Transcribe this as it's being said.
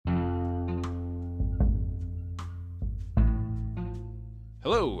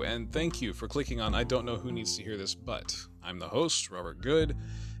Hello, and thank you for clicking on I Don't Know Who Needs to Hear This, but I'm the host, Robert Good,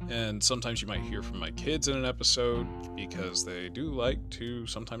 and sometimes you might hear from my kids in an episode because they do like to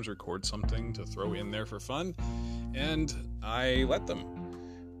sometimes record something to throw in there for fun, and I let them.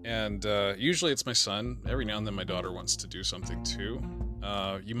 And usually it's my son. Every now and then my daughter wants to do something too.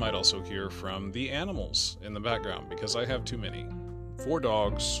 You might also hear from the animals in the background because I have too many. 4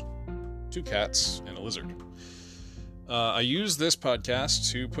 dogs, 2 cats, and a lizard. I use this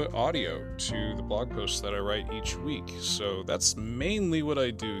podcast to put audio to the blog posts that I write each week, so that's mainly what I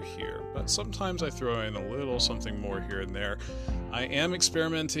do here, but sometimes I throw in a little something more here and there. I am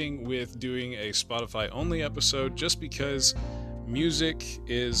experimenting with doing a Spotify-only episode just because music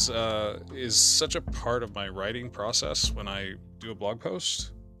is such a part of my writing process when I do a blog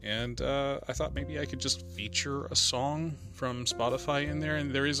post, and I thought maybe I could just feature a song from Spotify in there, and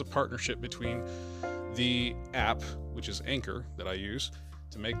there is a partnership between the app, which is Anchor, that I use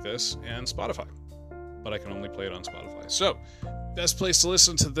to make this, and Spotify. But I can only play it on Spotify. So, best place to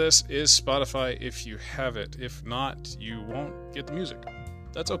listen to this is Spotify if you have it. If not, you won't get the music.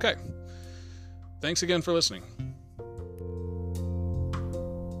 That's okay. Thanks again for listening.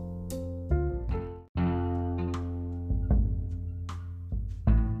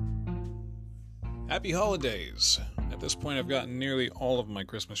 Happy holidays! At this point, I've gotten nearly all of my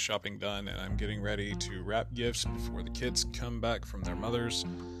Christmas shopping done, and I'm getting ready to wrap gifts before the kids come back from their mothers,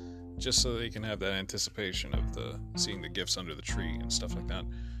 just so they can have that anticipation of seeing the gifts under the tree and stuff like that.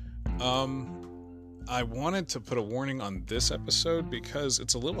 I wanted to put a warning on this episode because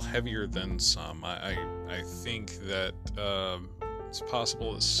it's a little heavier than some. I think that it's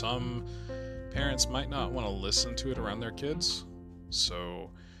possible that some parents might not want to listen to it around their kids,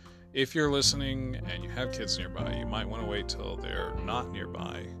 so if you're listening and you have kids nearby, you might want to wait till they're not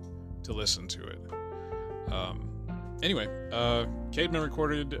nearby to listen to it. Anyway, Cademan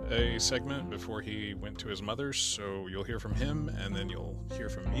recorded a segment before he went to his mother's, so you'll hear from him, and then you'll hear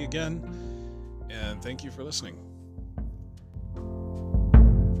from me again. And thank you for listening.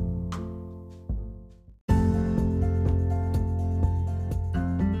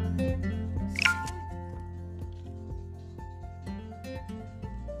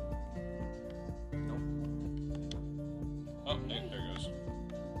 Oh, there it goes.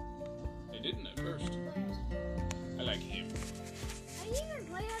 They didn't at first. I like him. Are you even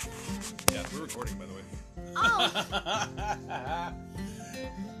playing as him? Yeah, we're recording, by the way. Oh!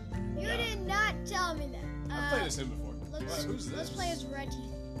 You did not tell me that. I've played as him before. Who's this? Let's play as Red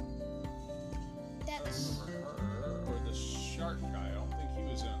Team. That's... I remember her, or the shark guy. I don't think he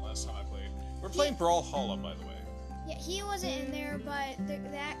was in it last time I played. We're playing Brawlhalla, by the way. Yeah, he wasn't in there, but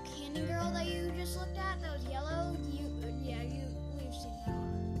that candy girl that you just looked at, that was yellow, we've seen that one.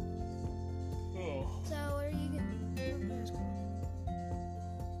 Oh. So, what are you gonna do?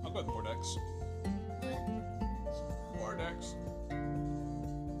 I'll go with Mordex. What? Mordex.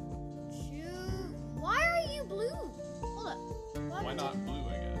 Why are you blue? Hold up. Why not blue,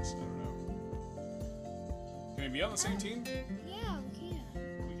 I guess? I don't know. Can we be on the same team? Yeah, we can.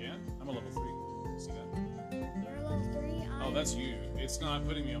 We can? I'm a level 3. See that? You're a level 3. Oh, that's you. It's not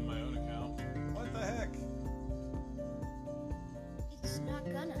putting me on my own account. What the heck? It's not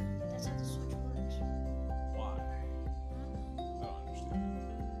gonna. That's how the switch works. Why? I I don't understand.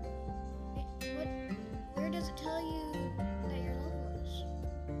 don't know. Where does it tell you that your level is?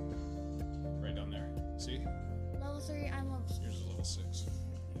 Right down there. See? Level 3, I'm level 6. Yours is level 6.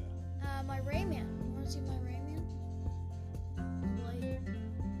 Yeah. My Rayman. You wanna see my Rayman? Level 8.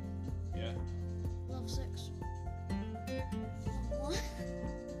 Yeah. Level 6. Level 1.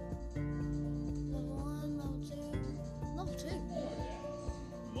 Level 1, level 2. Level 2.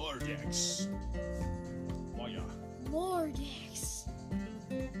 Mordex. Oh, yeah. Mordex.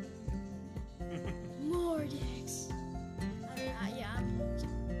 Mordex. Yeah, I'm...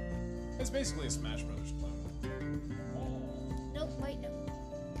 It's basically a Smash Brothers clone. Nope, wait, no.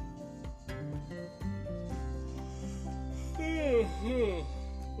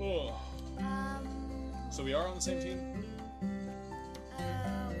 So we are on the same team?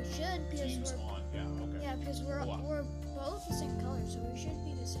 We should, because Teams we're... on. Yeah, okay. Yeah, because we're both the same color, so we should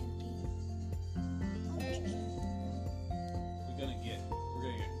be the same team. We're gonna get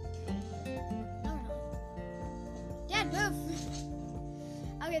killed. No, we're not. Dad, move!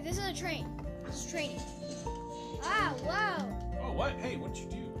 Okay, this is a train. This is training. Ah, wow! Oh, what? Hey, what did you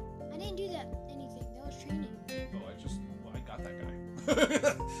do? I didn't do anything. That was training. Oh, I got that guy.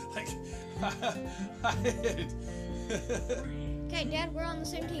 Like, I did. Okay, Dad, we're on the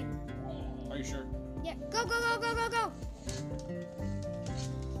same team. Are you sure? Yeah, go, go, go, go, go, go!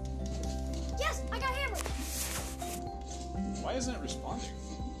 Yes, I got hammered! Why isn't it responding?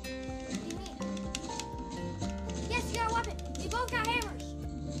 What do you mean? Yes, you got a weapon. We both got hammers.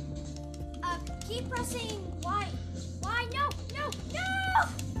 Keep pressing Y. Y, no!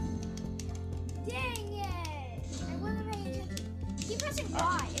 Dang it! I wasn't paying attention. Keep pressing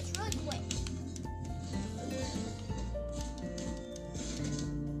Y. It's really quick.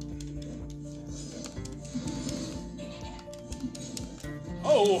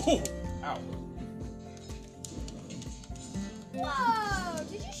 Oh! Ow. Whoa!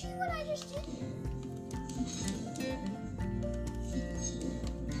 Did you see what I just did?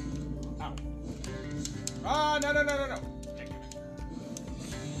 Ow. Ah, no.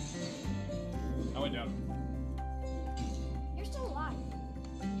 I went down. You're still alive.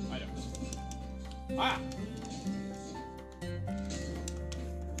 I know. Ah!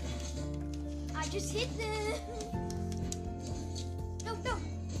 I just hit the... No.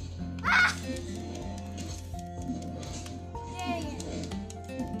 Ah! Dang it.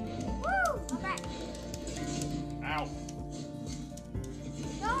 Woo! I'm back. Ow.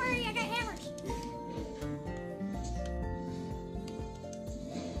 Don't worry, I got hammers.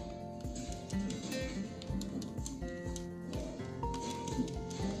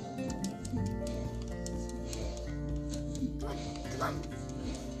 Come on.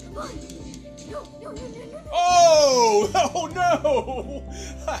 No. Oh! Oh no!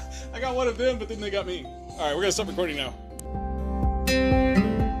 I got one of them, but then they got me. Alright, we're gonna stop recording now.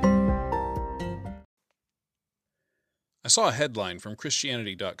 I saw a headline from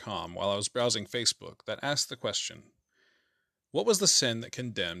Christianity.com while I was browsing Facebook that asked the question, what was the sin that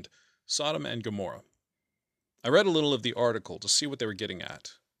condemned Sodom and Gomorrah? I read a little of the article to see what they were getting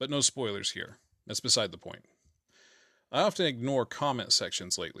at, but no spoilers here. That's beside the point. I often ignore comment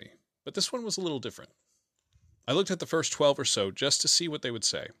sections lately, but this one was a little different. I looked at the first 12 or so just to see what they would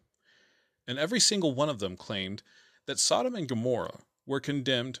say, and every single one of them claimed that Sodom and Gomorrah were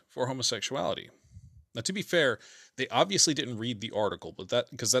condemned for homosexuality. Now, to be fair, they obviously didn't read the article,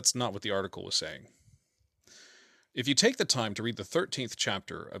 because that's not what the article was saying. If you take the time to read the 13th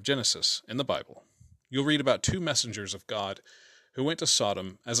chapter of Genesis in the Bible, you'll read about two messengers of God who went to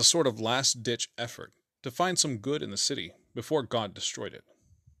Sodom as a sort of last-ditch effort to find some good in the city before God destroyed it.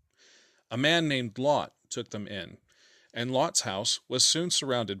 A man named Lot took them in, and Lot's house was soon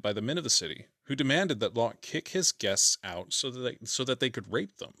surrounded by the men of the city, who demanded that Lot kick his guests out so that they could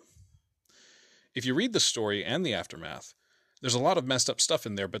rape them. If you read the story and the aftermath, there's a lot of messed up stuff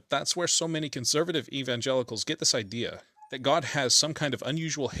in there, but that's where so many conservative evangelicals get this idea that God has some kind of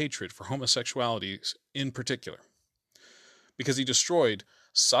unusual hatred for homosexuality in particular, because he destroyed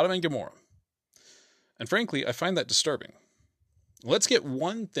Sodom and Gomorrah. And frankly, I find that disturbing. Let's get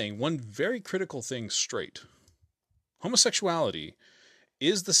one very critical thing straight. Homosexuality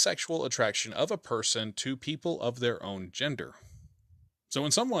is the sexual attraction of a person to people of their own gender. So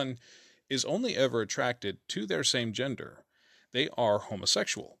when someone is only ever attracted to their same gender, they are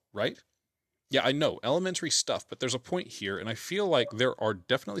homosexual, right? Yeah, I know, elementary stuff, but there's a point here, and I feel like there are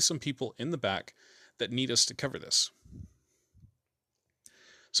definitely some people in the back that need us to cover this.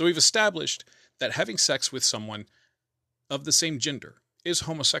 So we've established that having sex with someone of the same gender is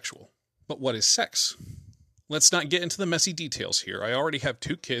homosexual. But what is sex? Let's not get into the messy details here. I already have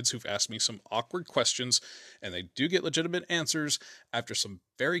two kids who've asked me some awkward questions, and they do get legitimate answers after some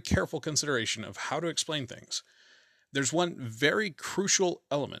very careful consideration of how to explain things. There's one very crucial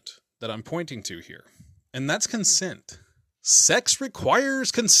element that I'm pointing to here, and that's consent. Sex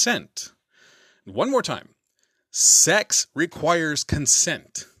requires consent. One more time. Sex requires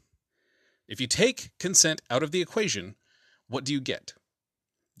consent. If you take consent out of the equation, what do you get?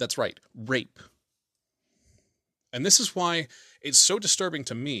 That's right, rape. And this is why it's so disturbing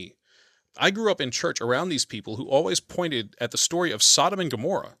to me. I grew up in church around these people who always pointed at the story of Sodom and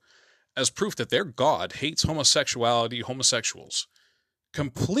Gomorrah as proof that their God hates homosexuality, homosexuals,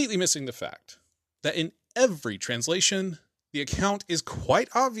 completely missing the fact that in every translation, the account is quite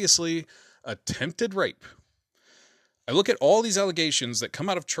obviously attempted rape. I look at all these allegations that come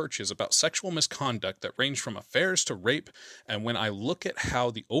out of churches about sexual misconduct that range from affairs to rape, and when I look at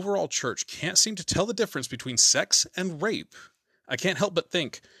how the overall church can't seem to tell the difference between sex and rape, I can't help but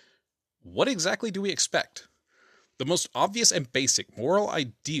think, what exactly do we expect? The most obvious and basic moral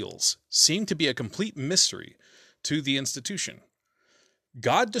ideals seem to be a complete mystery to the institution.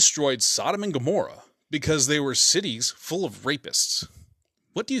 God destroyed Sodom and Gomorrah because they were cities full of rapists.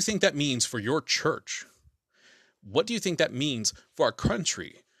 What do you think that means for your church? What do you think that means for a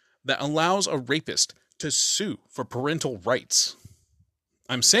country that allows a rapist to sue for parental rights?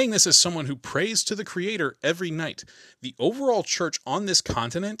 I'm saying this as someone who prays to the Creator every night. The overall church on this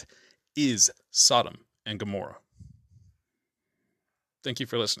continent is Sodom and Gomorrah. Thank you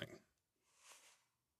for listening.